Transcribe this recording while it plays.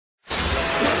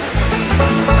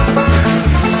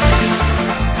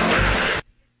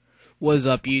What's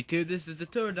up, YouTube? This is the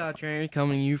TotodileTrainer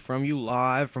coming to you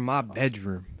live from my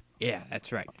bedroom. Yeah,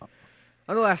 that's right.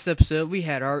 On the last episode, we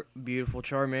had our beautiful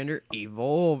Charmander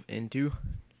evolve into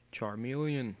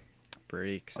Charmeleon.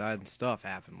 Pretty exciting stuff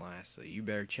happened last, so you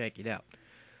better check it out.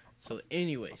 So,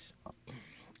 anyways,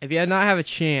 if you did not have a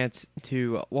chance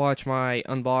to watch my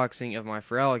unboxing of my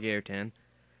Feraligatr 10,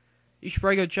 you should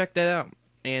probably go check that out.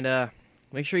 And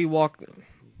make sure you watch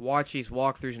these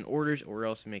walkthroughs and orders, or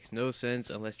else it makes no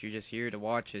sense unless you're just here to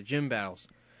watch the gym battles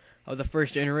of the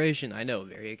first generation. I know,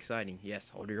 very exciting. Yes,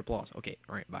 hold your applause. Okay,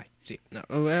 alright, bye. See you.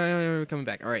 No, coming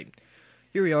back. Alright,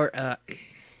 here we are,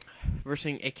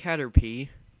 versing a Caterpie.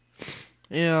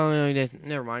 Never mind,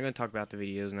 I'm going to talk about the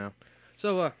videos now.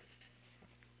 So,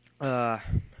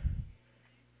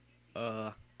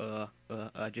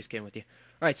 just kidding with you.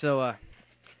 Alright, so,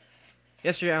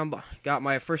 yesterday I got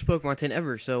my first Pokemon 10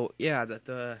 ever, so yeah,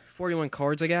 the 41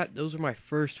 cards I got, those are my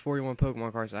first 41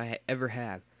 Pokemon cards I ever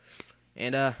have.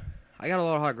 And I got a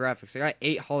lot of holographics. I got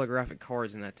 8 holographic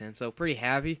cards in that 10, so pretty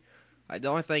happy. The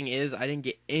only thing is, I didn't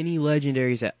get any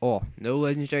legendaries at all. No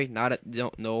legendaries,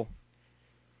 no,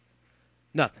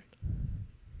 nothing.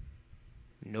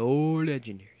 No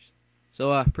legendaries.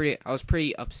 So I was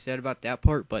pretty upset about that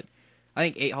part, but I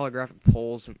think 8 holographic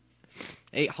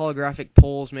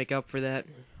pulls make up for that.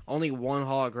 Only one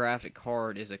holographic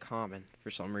card is a common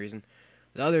for some reason.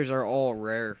 The others are all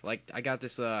rare. Like, I got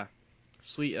this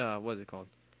sweet what is it called?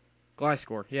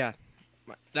 Gliscor. Yeah,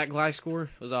 that Gliscor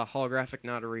was a holographic,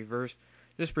 not a reverse.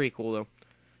 It was pretty cool though.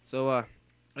 So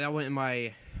that went in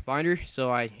my binder.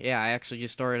 So I actually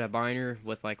just started a binder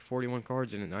with like 41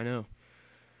 cards in it. I know.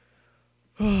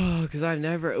 Because I've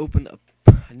never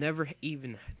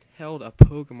even held a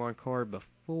Pokemon card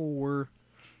before.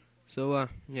 So,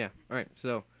 yeah. Alright,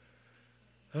 so.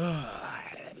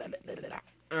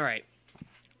 Alright.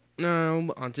 Now,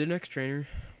 on to the next trainer.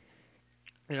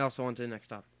 And also on to the next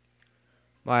topic.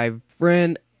 My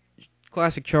friend,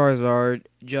 Classic Charizard,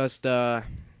 he just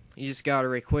got a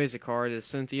Rayquaza card, a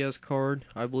Cynthia's card,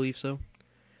 I believe so.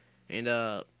 And,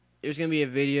 there's gonna be a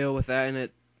video with that in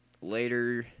it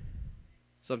later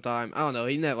sometime. I don't know,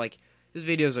 he didn't have, like, his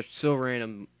videos are so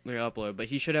random when they upload, but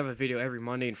he should have a video every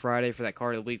Monday and Friday for that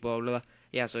card of the week, blah, blah, blah.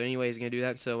 Yeah, so anyway, he's going to do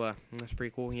that, so that's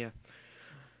pretty cool, yeah.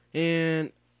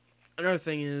 And another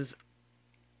thing is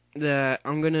that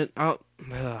I'm going to,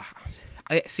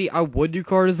 I would do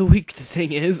card of the week. The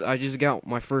thing is, I just got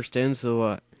my first 10,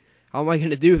 so how am I going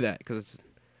to do that? Because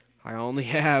I only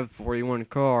have 41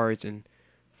 cards, and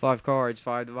 5 cards,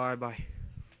 5 divided by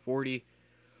 40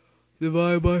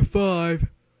 divided by 5.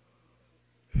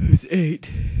 It's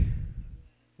 8.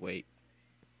 Wait.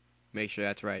 Make sure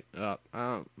that's right. I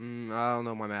don't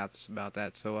know my maths about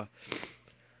that. So,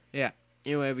 yeah.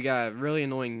 Anyway, we got a really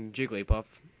annoying Jigglypuff.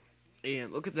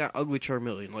 And look at that ugly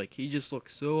Charmeleon. Like, he just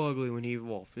looks so ugly when he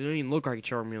evolved. It doesn't even look like a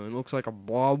Charmeleon. It looks like a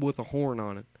blob with a horn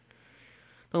on it.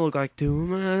 Don't look like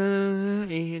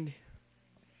and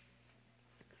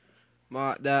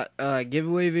that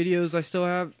giveaway videos I still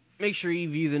have. Make sure you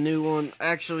view the new one.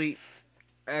 Actually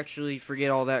forget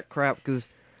all that crap, because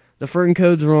the friend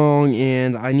code's wrong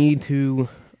and I need to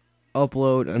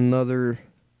upload another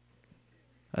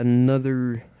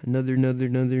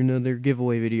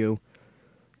giveaway video,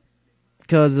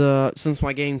 because since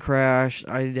my game crashed,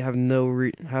 I have no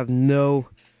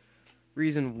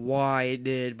reason why it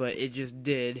did, but it just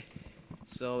did.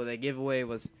 So the giveaway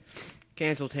was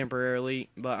canceled temporarily,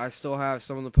 but I still have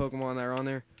some of the Pokemon that are on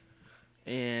there,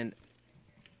 and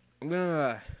I'm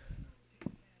gonna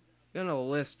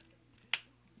list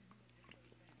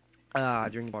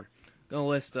drinking water. Gonna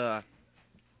list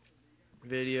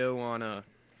video on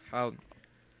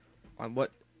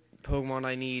what Pokemon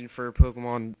I need for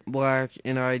Pokemon Black,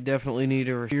 and I definitely need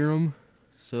a Reshiram.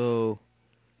 So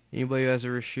anybody who has a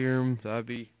Reshiram, that'd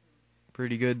be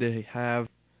pretty good to have.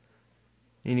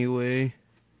 Anyway,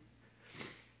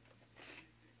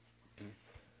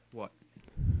 what?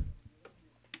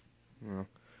 Well.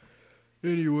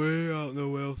 Anyway, I don't know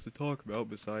what else to talk about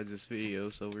besides this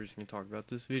video, so we're just going to talk about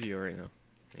this video right now.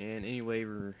 And anyway,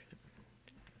 we're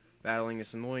battling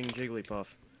this annoying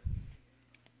Jigglypuff.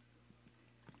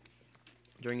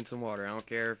 Drinking some water. I don't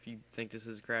care if you think this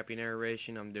is crappy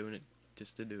narration, I'm doing it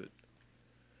just to do it.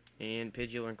 And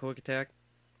Pidgey learned Quick Attack,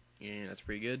 and that's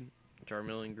pretty good.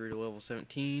 Charmeleon grew to level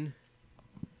 17.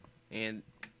 And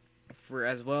for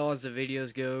as well as the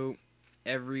videos go,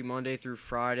 every Monday through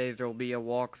Friday, there will be a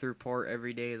walkthrough part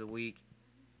every day of the week.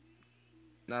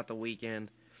 Not the weekend.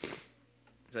 So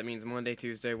that means Monday,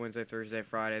 Tuesday, Wednesday, Thursday,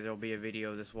 Friday, there will be a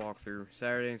video of this walkthrough.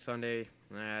 Saturday and Sunday,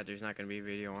 there's not going to be a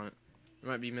video on it. There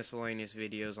might be miscellaneous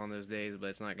videos on those days, but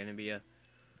it's not going to be a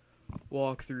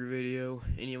walkthrough video.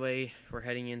 Anyway, we're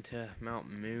heading into Mount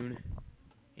Moon,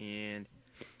 and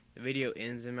the video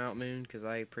ends in Mount Moon because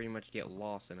I pretty much get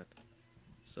lost in it.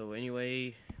 So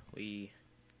anyway, we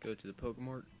go to the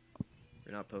Pokemart,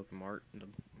 or not Pokemart, the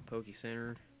Poke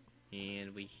Center,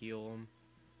 and we heal them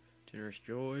to Nurse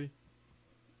Joy.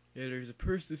 Yeah, there's a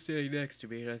person standing next to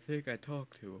me, and I think I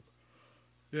talked to him.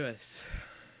 Yes.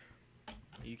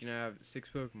 You can have 6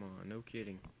 Pokemon, no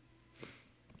kidding.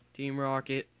 Team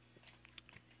Rocket.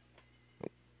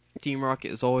 Team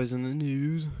Rocket is always in the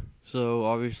news, so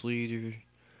obviously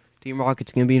Team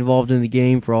Rocket's going to be involved in the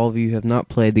game for all of you who have not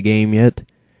played the game yet.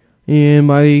 And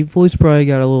my voice probably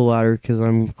got a little louder because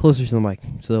I'm closer to the mic,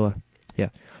 so yeah.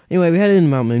 Anyway, we headed into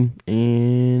Mount Moon,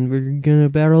 and we're going to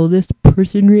battle this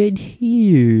person right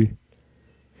here.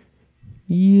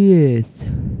 Yes.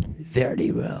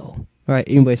 Very well. Alright,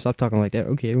 anyway, stop talking like that.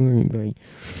 Okay, right.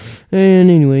 And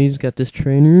anyways, got this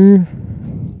trainer.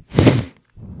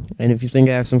 And if you think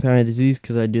I have some kind of disease,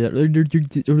 because I do that.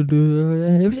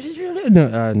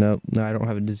 No, I don't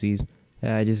have a disease.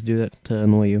 I just do that to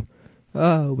annoy you.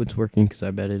 Oh, it's working, because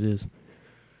I bet it is.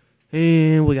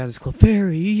 And we got this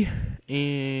Clefairy.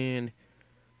 And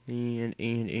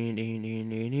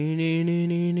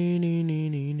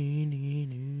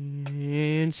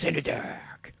send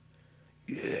attack.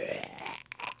 Yeah.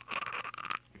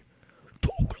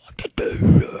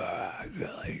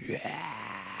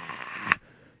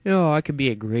 You know, I could be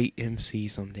a great MC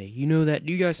someday. You know that?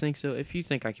 Do you guys think so? If you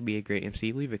think I could be a great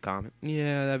MC, leave a comment.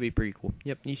 Yeah, that'd be pretty cool.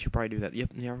 Yep, you should probably do that. Yep,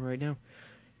 yeah, right now.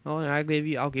 Oh, and I'll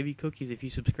give you cookies if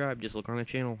you subscribe. Just look on the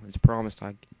channel. It's promised.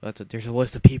 There's a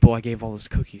list of people I gave all those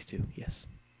cookies to. Yes,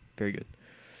 very good.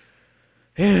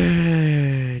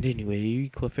 And anyway,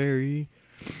 Clefairy.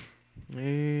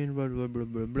 And blah blah blah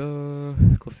blah blah.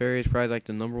 Clefairy is probably like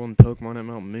the #1 Pokemon at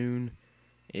Mount Moon,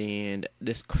 and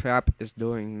this crap is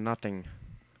doing nothing.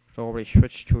 So we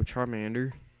switched to a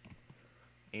Charmander,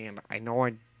 and I know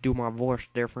I do my voice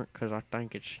different because I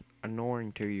think it's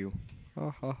annoying to you.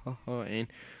 And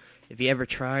if you ever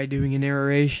try doing a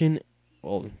narration,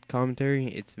 well, commentary,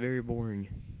 it's very boring.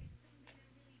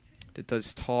 It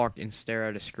does talk and stare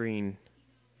at a screen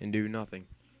and do nothing.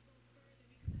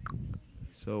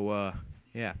 So,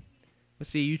 yeah. Let's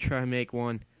see you try and make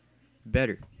one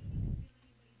better.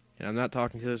 And I'm not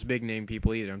talking to those big name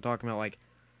people either. I'm talking about, like,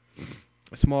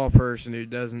 a small person who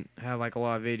doesn't have, like, a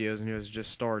lot of videos and who has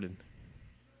just started.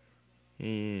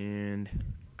 And,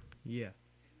 yeah.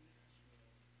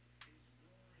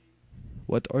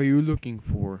 What are you looking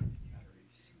for?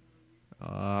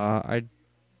 I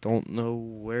don't know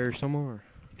where some are.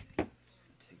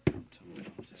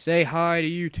 Say hi to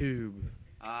YouTube.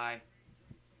 Hi.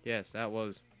 Yes, that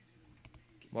was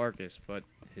Marcus, but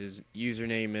his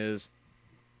username is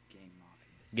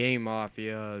Game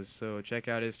Mafia, so check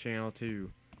out his channel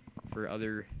too for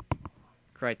other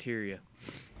criteria.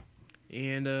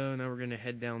 And now we're gonna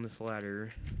head down this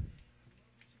ladder,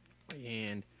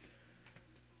 and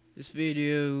this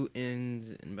video ends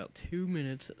in about 2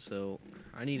 minutes, so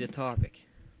I need a topic.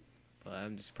 But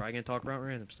I'm just probably gonna talk about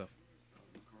random stuff.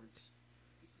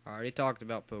 I already talked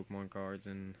about Pokemon cards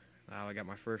and how I got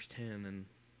my first 10 in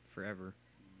forever.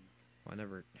 Well, I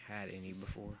never had any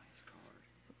before.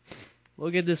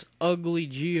 Look at this ugly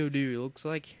Geodude. It looks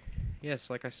like, yes,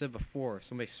 like I said before,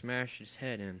 somebody smashed his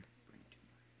head in.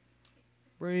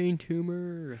 Brain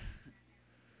tumor.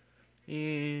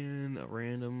 And a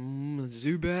random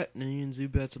Zubat, and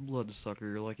Zubat's a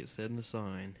bloodsucker, like it said in the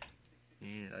sign.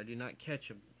 And I do not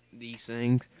catch these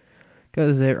things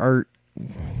because they are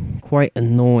quite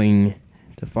annoying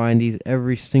to find these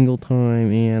every single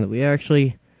time. And we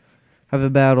actually have a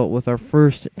battle with our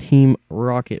first Team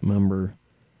Rocket member,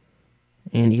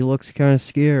 and he looks kind of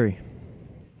scary.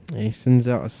 And he sends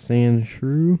out a Sand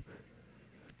Shrew.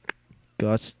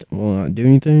 Gust will not do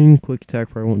anything. Quick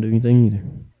Attack probably won't do anything either.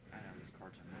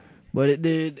 But it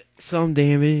did some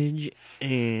damage,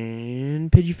 and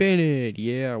Pidgey fainted.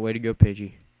 Yeah, way to go,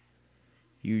 Pidgey.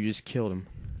 You just killed him.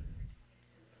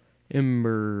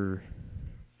 Ember.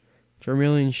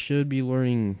 Charmeleon should be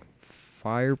learning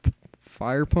Fire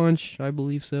Punch, I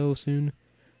believe so, soon.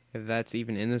 If that's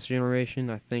even in this generation,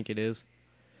 I think it is.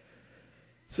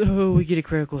 So, we get a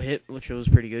critical hit, which was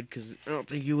pretty good, because I don't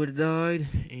think you would have died.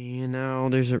 And now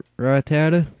there's a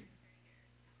Rattata.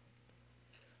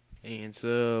 And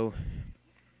so,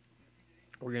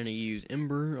 we're going to use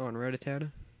Ember on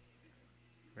Rattata.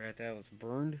 Rattata was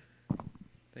burned,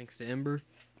 thanks to Ember.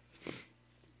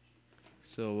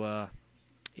 So,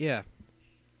 yeah.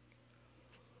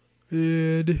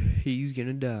 And he's going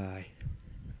to die.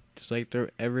 Just like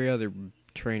every other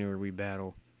trainer we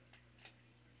battle.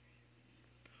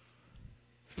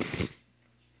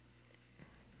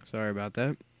 Sorry about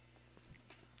that.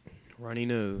 Runny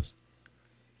nose.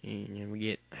 And we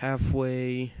get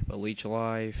halfway, but leech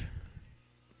alive.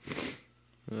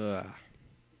 Ugh.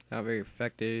 Not very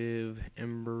effective.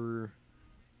 Ember.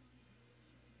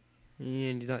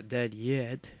 And he's not dead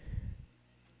yet.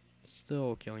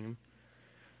 Still killing him.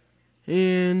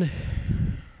 And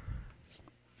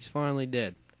he's finally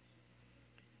dead.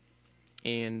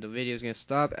 And the video is going to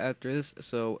stop after this.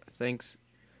 So thanks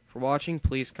for watching.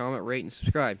 Please comment, rate, and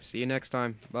subscribe. See you next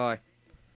time. Bye.